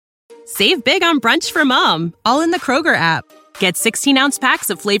Save big on brunch for mom, all in the Kroger app. Get 16-ounce packs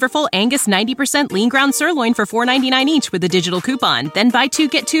of flavorful Angus 90% lean ground sirloin for $4.99 each with a digital coupon. Then buy 2,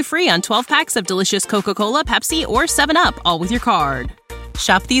 get 2 free on 12 packs of delicious Coca-Cola, Pepsi, or 7-Up, all with your card.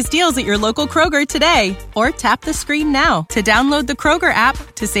 Shop these deals at your local Kroger today, or tap the screen now to download the Kroger app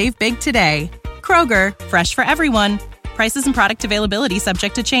to save big today. Kroger, fresh for everyone. Prices and product availability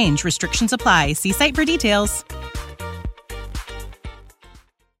subject to change. Restrictions apply. See site for details.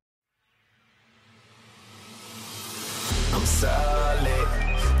 I'm solid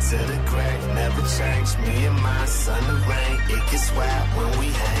to the crack, never change. Me and my son, the rain, it gets wild when we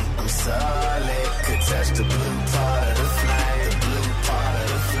hang. I'm solid, could touch the blue part of the flame, the blue part of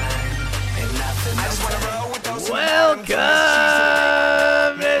the flame. Ain't nothing. I just wanna roll with those. Welcome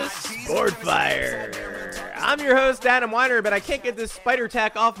to Sport Fire. I'm your host, Adam Weiner, but I can't get this spider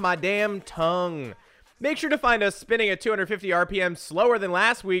tack off my damn tongue. Make sure to find us spinning at 250 RPM slower than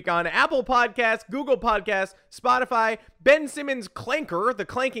last week on Apple Podcasts, Google Podcasts, Spotify, Ben Simmons' Clanker, the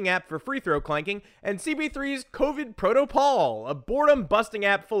clanking app for free throw clanking, and CB3's COVID Protopol, a boredom-busting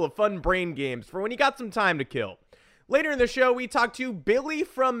app full of fun brain games for when you got some time to kill. Later in the show, we talk to Billy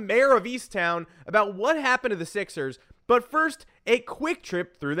from Mayor of Easttown about what happened to the Sixers, but first, a quick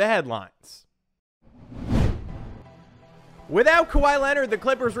trip through the headlines. Without Kawhi Leonard, the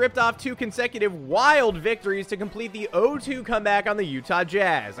Clippers ripped off 2 consecutive wild victories to complete the 0-2 comeback on the Utah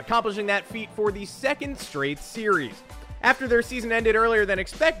Jazz, accomplishing that feat for the second straight series. After their season ended earlier than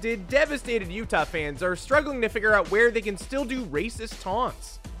expected, devastated Utah fans are struggling to figure out where they can still do racist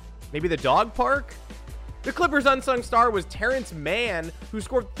taunts. Maybe the dog park? The Clippers' unsung star was Terrence Mann, who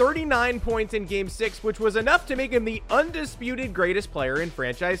scored 39 points in Game 6, which was enough to make him the undisputed greatest player in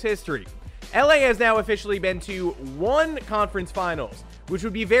franchise history. LA has now officially been to 1 conference finals, which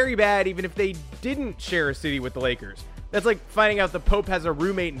would be very bad even if they didn't share a city with the Lakers. That's like finding out the Pope has a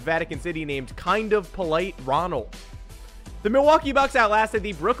roommate in Vatican City named Kind of Polite Ronald. The Milwaukee Bucks outlasted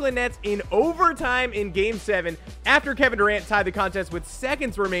the Brooklyn Nets in overtime in Game 7 after Kevin Durant tied the contest with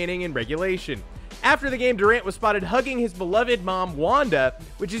seconds remaining in regulation. After the game, Durant was spotted hugging his beloved mom, Wanda,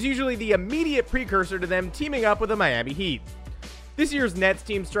 which is usually the immediate precursor to them teaming up with the Miami Heat. This year's Nets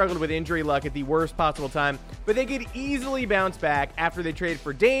team struggled with injury luck at the worst possible time, but they could easily bounce back after they traded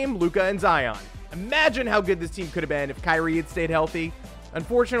for Dame, Luka, and Zion. Imagine how good this team could have been if Kyrie had stayed healthy.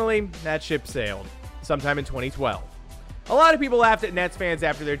 Unfortunately, that ship sailed sometime in 2012. A lot of people laughed at Nets fans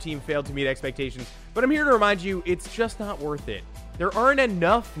after their team failed to meet expectations, but I'm here to remind you it's just not worth it. There aren't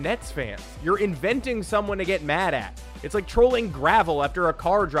enough Nets fans. You're inventing someone to get mad at. It's like trolling gravel after a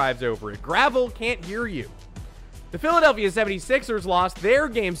car drives over it. Gravel can't hear you. The Philadelphia 76ers lost their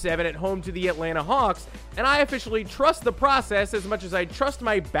Game 7 at home to the Atlanta Hawks, and I officially trust the process as much as I trust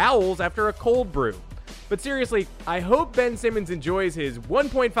my bowels after a cold brew. But seriously, I hope Ben Simmons enjoys his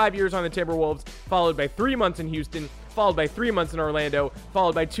 1.5 years on the Timberwolves, followed by 3 months in Houston, followed by 3 months in Orlando,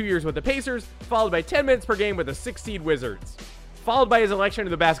 followed by 2 years with the Pacers, followed by 10 minutes per game with the 6-seed Wizards, followed by his election to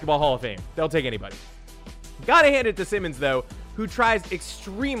the Basketball Hall of Fame. They'll take anybody. Gotta hand it to Simmons, though, who tries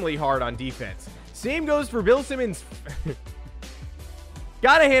extremely hard on defense. Same goes for Bill Simmons.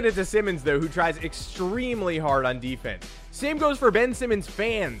 Gotta hand it to Simmons, though, who tries extremely hard on defense. Same goes for Ben Simmons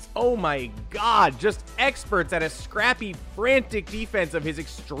fans. Oh my God, just experts at a scrappy, frantic defense of his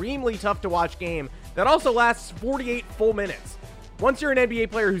extremely tough-to-watch game that also lasts 48 full minutes. Once you're an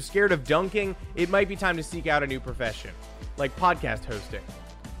NBA player who's scared of dunking, it might be time to seek out a new profession, like podcast hosting.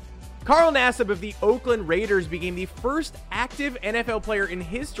 Carl Nassib of the Oakland Raiders became the first active NFL player in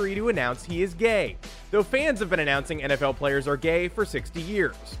history to announce he is gay, though fans have been announcing NFL players are gay for 60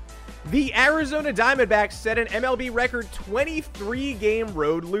 years. The Arizona Diamondbacks set an MLB record 23-game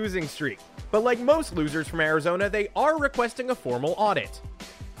road losing streak, but like most losers from Arizona, they are requesting a formal audit.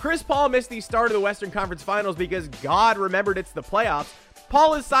 Chris Paul missed the start of the Western Conference Finals because God remembered it's the playoffs.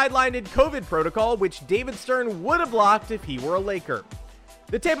 Paul is sidelined in COVID protocol, which David Stern would have blocked if he were a Laker.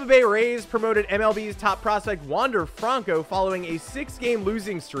 The Tampa Bay Rays promoted MLB's top prospect Wander Franco following a 6-game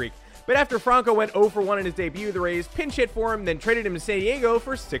losing streak. But after Franco went 0-for-1 in his debut, the Rays pinch hit for him, then traded him to San Diego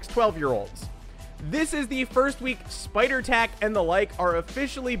for 6 12-year-olds. This is the first week Spider Tack and the like are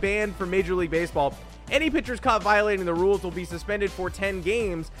officially banned from Major League Baseball. Any pitchers caught violating the rules will be suspended for 10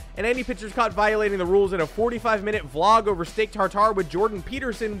 games, and any pitchers caught violating the rules in a 45-minute vlog over steak tartare with Jordan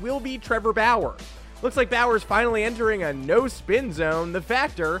Peterson will be Trevor Bauer. Looks like Bauer's finally entering a no-spin zone. The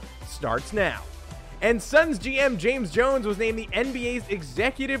Factor starts now. And Suns GM James Jones was named the NBA's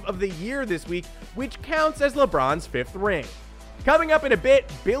Executive of the Year this week, which counts as LeBron's 5th ring. Coming up in a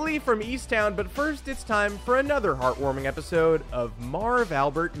bit, Billy from Easttown, but first it's time for another heartwarming episode of Marv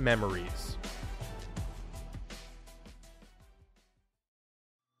Albert Memories.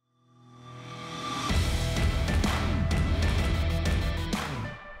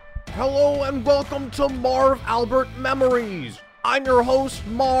 Hello and welcome to Marv Albert Memories. I'm your host,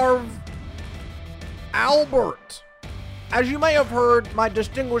 Marv Albert. As you may have heard, my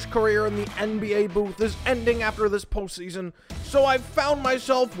distinguished career in the NBA booth is ending after this postseason, so I've found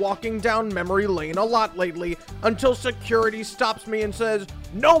myself walking down memory lane a lot lately until security stops me and says,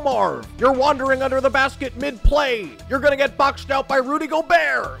 "No, Marv, you're wandering under the basket mid-play. You're gonna get boxed out by Rudy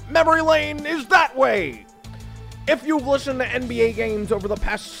Gobert. Memory lane is that way." If you've listened to NBA games over the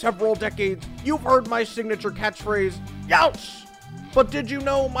past several decades, you've heard my signature catchphrase, "Youse!" But did you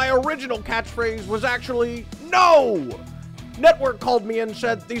know my original catchphrase was actually, "No!" Network called me and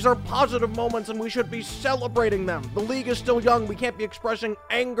said these are positive moments and we should be celebrating them. The league is still young. We can't be expressing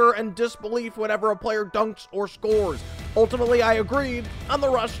anger and disbelief whenever a player dunks or scores. Ultimately, I agreed, and the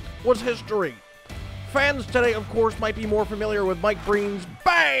rest was history. Fans today, of course, might be more familiar with Mike Breen's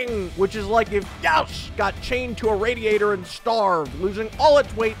bang, which is like if Youse got chained to a radiator and starved, losing all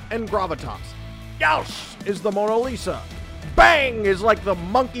its weight and gravitas. Youse is the Mona Lisa. Bang is like the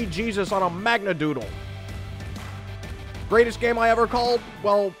monkey Jesus on a Magnadoodle. Greatest game I ever called?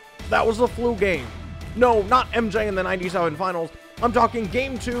 Well, that was the flu game. No, not MJ in the 97 finals. I'm talking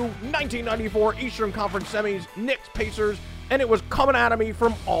Game 2, 1994 Eastern Conference Semis, Knicks Pacers, and it was coming at me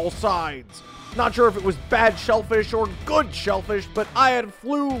from all sides. Not sure if it was bad shellfish or good shellfish, but I had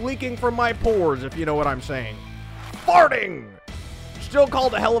flu leaking from my pores, if you know what I'm saying. Farting! Still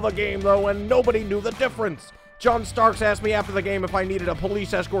called a hell of a game, though, and nobody knew the difference. John Starks asked me after the game if I needed a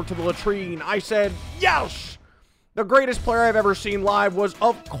police escort to the latrine. I said, yes! The greatest player I've ever seen live was,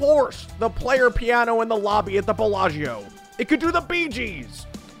 of course, the player piano in the lobby at the Bellagio. It could do the Bee Gees.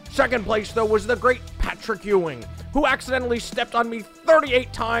 Second place, though, was the great Patrick Ewing, who accidentally stepped on me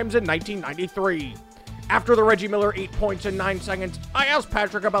 38 times in 1993. After the Reggie Miller 8 points in 9 seconds, I asked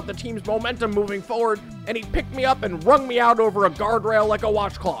Patrick about the team's momentum moving forward, and he picked me up and wrung me out over a guardrail like a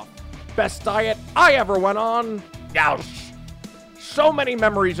washcloth. Best diet I ever went on. Youse! So many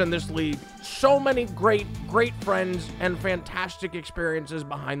memories in this league. So many great friends and fantastic experiences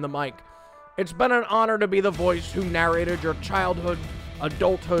behind the mic. It's been an honor to be the voice who narrated your childhood,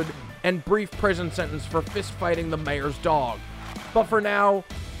 adulthood, and brief prison sentence for fist-fighting the mayor's dog. But for now,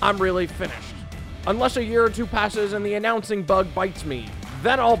 I'm really finished. Unless a year or two passes and the announcing bug bites me,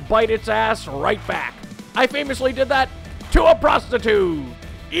 then I'll bite its ass right back. I famously did that to a prostitute.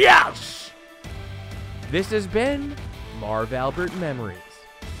 Yes! This has been Marv Albert Memories.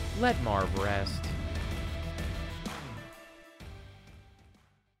 Let Marv rest.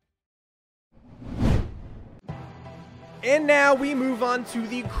 And now we move on to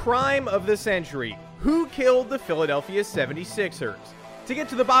the crime of the century. Who killed the Philadelphia 76ers? To get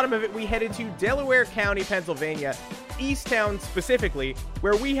to the bottom of it, we headed to Delaware County, Pennsylvania, Easttown specifically,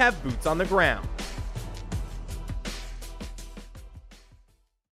 where we have boots on the ground.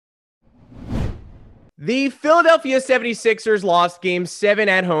 The Philadelphia 76ers lost Game 7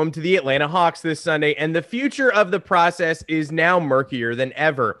 at home to the Atlanta Hawks this Sunday, and the future of the process is now murkier than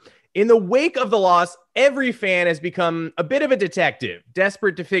ever. In the wake of the loss, every fan has become a bit of a detective,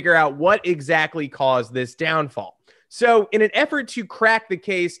 desperate to figure out what exactly caused this downfall. So, in an effort to crack the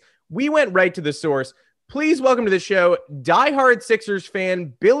case, we went right to the source. Please welcome to the show, diehard Sixers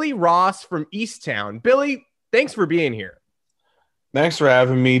fan Billy Ross from Easttown. Billy, thanks for being here. Thanks for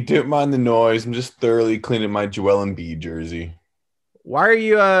having me. Don't mind the noise. I'm just thoroughly cleaning my Joel Embiid jersey. Why are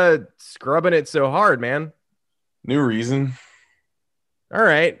you scrubbing it so hard, man? New reason. All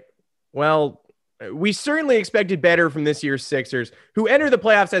right. Well, we certainly expected better from this year's Sixers, who entered the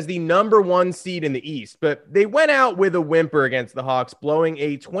playoffs as the #1 seed in the East, but they went out with a whimper against the Hawks, blowing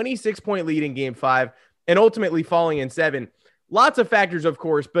a 26-point lead in Game 5 and ultimately falling in 7. Lots of factors, of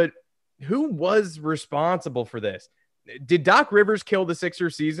course, but who was responsible for this? Did Doc Rivers kill the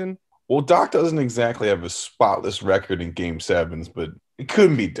Sixers season? Well, Doc doesn't exactly have a spotless record in Game 7s, but it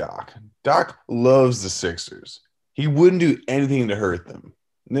couldn't be Doc. Doc loves the Sixers. He wouldn't do anything to hurt them.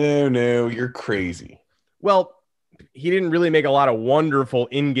 No, you're crazy. Well, he didn't really make a lot of wonderful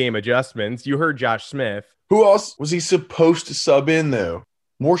in-game adjustments. You heard Josh Smith. Who else was he supposed to sub in, though?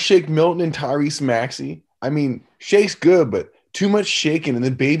 More Shake Milton and Tyrese Maxey? I mean, Shake's good, but too much shaking and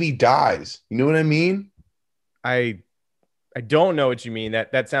the baby dies. You know what I mean? I don't know what you mean.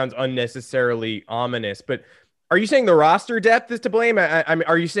 That sounds unnecessarily ominous, but are you saying the roster depth is to blame? I mean,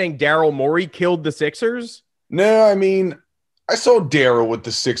 are you saying Daryl Morey killed the Sixers? No, I mean, I saw Daryl with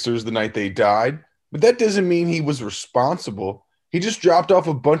the Sixers the night they died, but that doesn't mean he was responsible. He just dropped off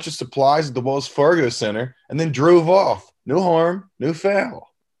a bunch of supplies at the Wells Fargo Center and then drove off. No harm, no foul.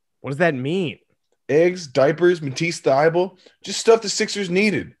 What does that mean? Eggs, diapers, Matisse Thybulle, just stuff the Sixers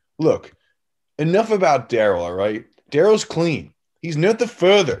needed. Look, enough about Daryl, all right? Daryl's clean. He's nothing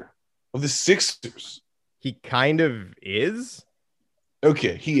further. of the Sixers. He kind of is?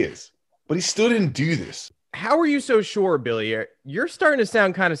 Okay, he is. But he still didn't do this. How are you so sure, Billy? You're starting to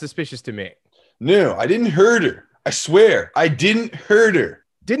sound kind of suspicious to me. No, I didn't hurt her. I swear, I didn't hurt her.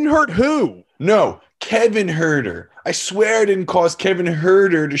 Didn't hurt who? No, Kevin Huerter. I swear I didn't cause Kevin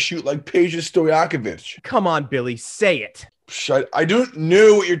Huerter to shoot like Peja Stojakovic. Come on, Billy, say it. I don't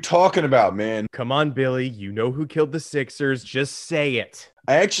know what you're talking about, man. Come on, Billy, you know who killed the Sixers. Just say it.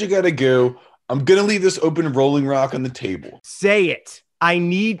 I actually gotta go. I'm gonna leave this open Rolling Rock on the table. Say it. I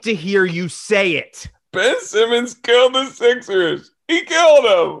need to hear you say it. Ben Simmons killed the Sixers. He killed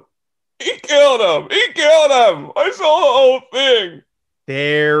him. He killed him. He killed him. I saw the whole thing.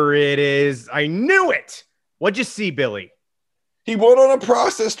 There it is. I knew it. What'd you see, Billy? He went on a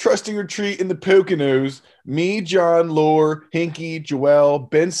process trusting retreat in the Poconos. Me, John, Lore, Hinkie, Joel,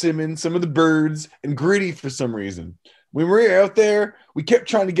 Ben Simmons, some of the birds, and Gritty for some reason. When we were out there, we kept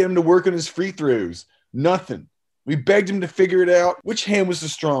trying to get him to work on his free throws. Nothing. We begged him to figure it out. Which hand was the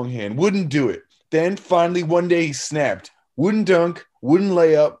strong hand? Wouldn't do it. Then, finally, one day he snapped. Wouldn't dunk, wouldn't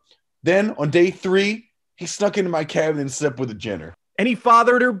lay up. Then, on day 3, he snuck into my cabin and slept with a Jenner. And he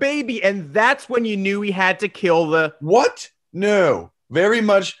fathered her baby, and that's when you knew he had to kill the... What? No, very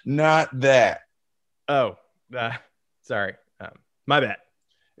much not that. Oh, sorry. My bad.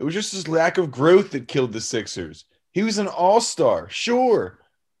 It was just his lack of growth that killed the Sixers. He was an all-star, sure.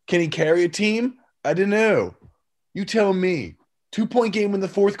 Can he carry a team? I don't know. You tell me. 2-point game in the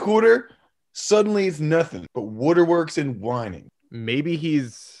fourth quarter? Suddenly it's nothing but waterworks and whining. Maybe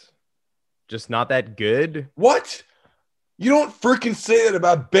he's just not that good? What? You don't freaking say that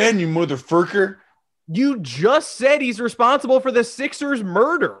about Ben, you motherfucker. You just said he's responsible for the Sixers'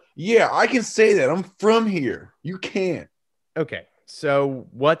 murder. Yeah, I can say that. I'm from here. You can't. Okay, so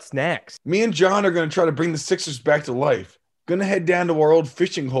what's next? Me and John are going to try to bring the Sixers back to life. Going to head down to our old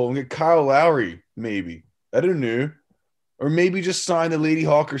fishing hole and get Kyle Lowry, maybe. I don't know. Or maybe just sign the Lady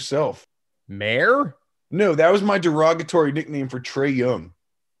Hawk herself. Mayor? No, that was my derogatory nickname for Trae Young.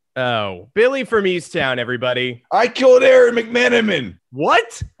 Oh, Billy from Easttown, everybody. I killed Aaron McManaman.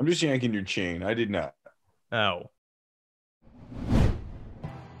 What? I'm just yanking your chain. I did not. Oh.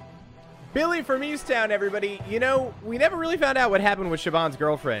 Billy from Easttown, everybody. You know, we never really found out what happened with Siobhan's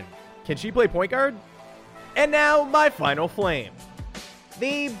girlfriend. Can she play point guard? And now, my final flame.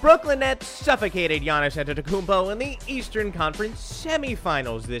 The Brooklyn Nets suffocated Giannis Antetokounmpo in the Eastern Conference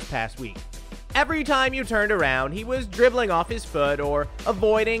semifinals this past week. Every time you turned around, he was dribbling off his foot or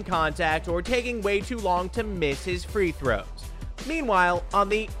avoiding contact or taking way too long to miss his free throws. Meanwhile, on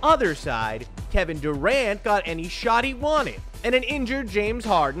the other side, Kevin Durant got any shot he wanted, and an injured James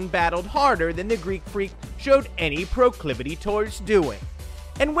Harden battled harder than the Greek Freak showed any proclivity towards doing.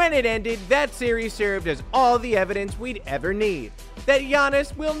 And when it ended, that series served as all the evidence we'd ever need that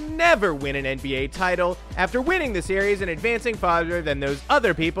Giannis will never win an NBA title after winning the series and advancing farther than those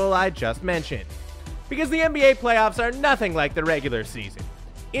other people I just mentioned. Because the NBA playoffs are nothing like the regular season.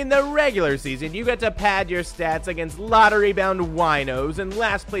 In the regular season, you get to pad your stats against lottery-bound winos and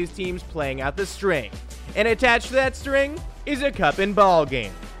last-place teams playing out the string. And attached to that string is a cup and ball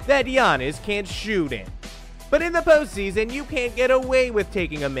game that Giannis can't shoot in. But in the postseason, you can't get away with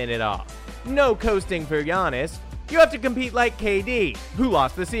taking a minute off. No coasting for Giannis. You have to compete like KD, who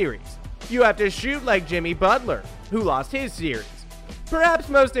lost the series. You have to shoot like Jimmy Butler, who lost his series. Perhaps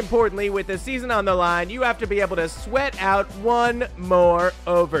most importantly, with the season on the line, you have to be able to sweat out one more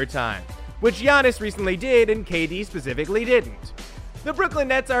overtime, which Giannis recently did and KD specifically didn't. The Brooklyn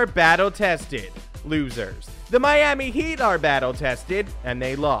Nets are battle-tested losers. The Miami Heat are battle-tested, and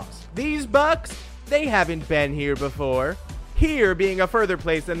they lost. These Bucks, they haven't been here before. Here being a further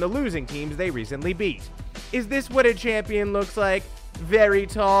place than the losing teams they recently beat. Is this what a champion looks like? Very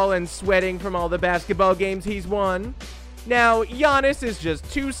tall and sweating from all the basketball games he's won? Now, Giannis is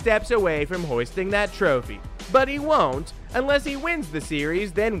just 2 steps away from hoisting that trophy, but he won't unless he wins the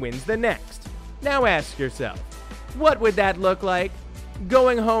series, then wins the next. Now ask yourself, what would that look like?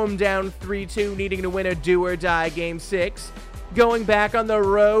 Going home down 3-2, needing to win a do-or-die Game 6? Going back on the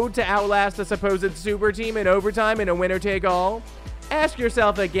road to outlast a supposed super team in overtime in a winner-take-all? Ask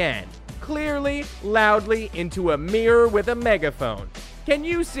yourself again, clearly, loudly, into a mirror with a megaphone. Can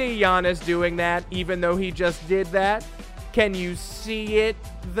you see Giannis doing that, even though he just did that? Can you see it,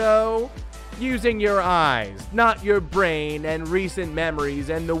 though? Using your eyes, not your brain and recent memories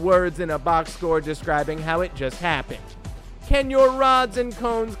and the words in a box score describing how it just happened. Can your rods and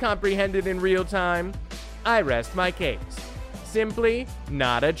cones comprehend it in real time? I rest my case. Simply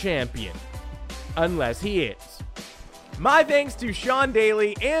not a champion. Unless he is. My thanks to Sean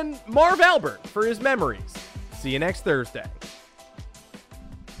Daly and Marv Albert for his memories. See you next Thursday.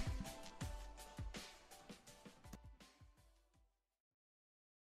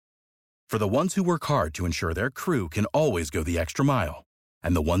 For the ones who work hard to ensure their crew can always go the extra mile,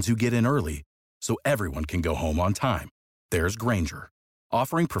 and the ones who get in early so everyone can go home on time, there's Grainger,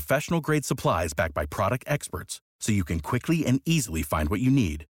 offering professional-grade supplies backed by product experts so you can quickly and easily find what you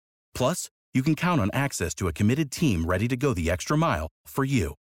need. Plus, you can count on access to a committed team ready to go the extra mile for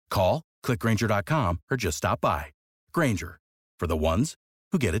you. Call, click Grainger.com, or just stop by. Grainger, for the ones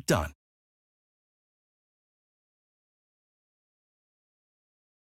who get it done.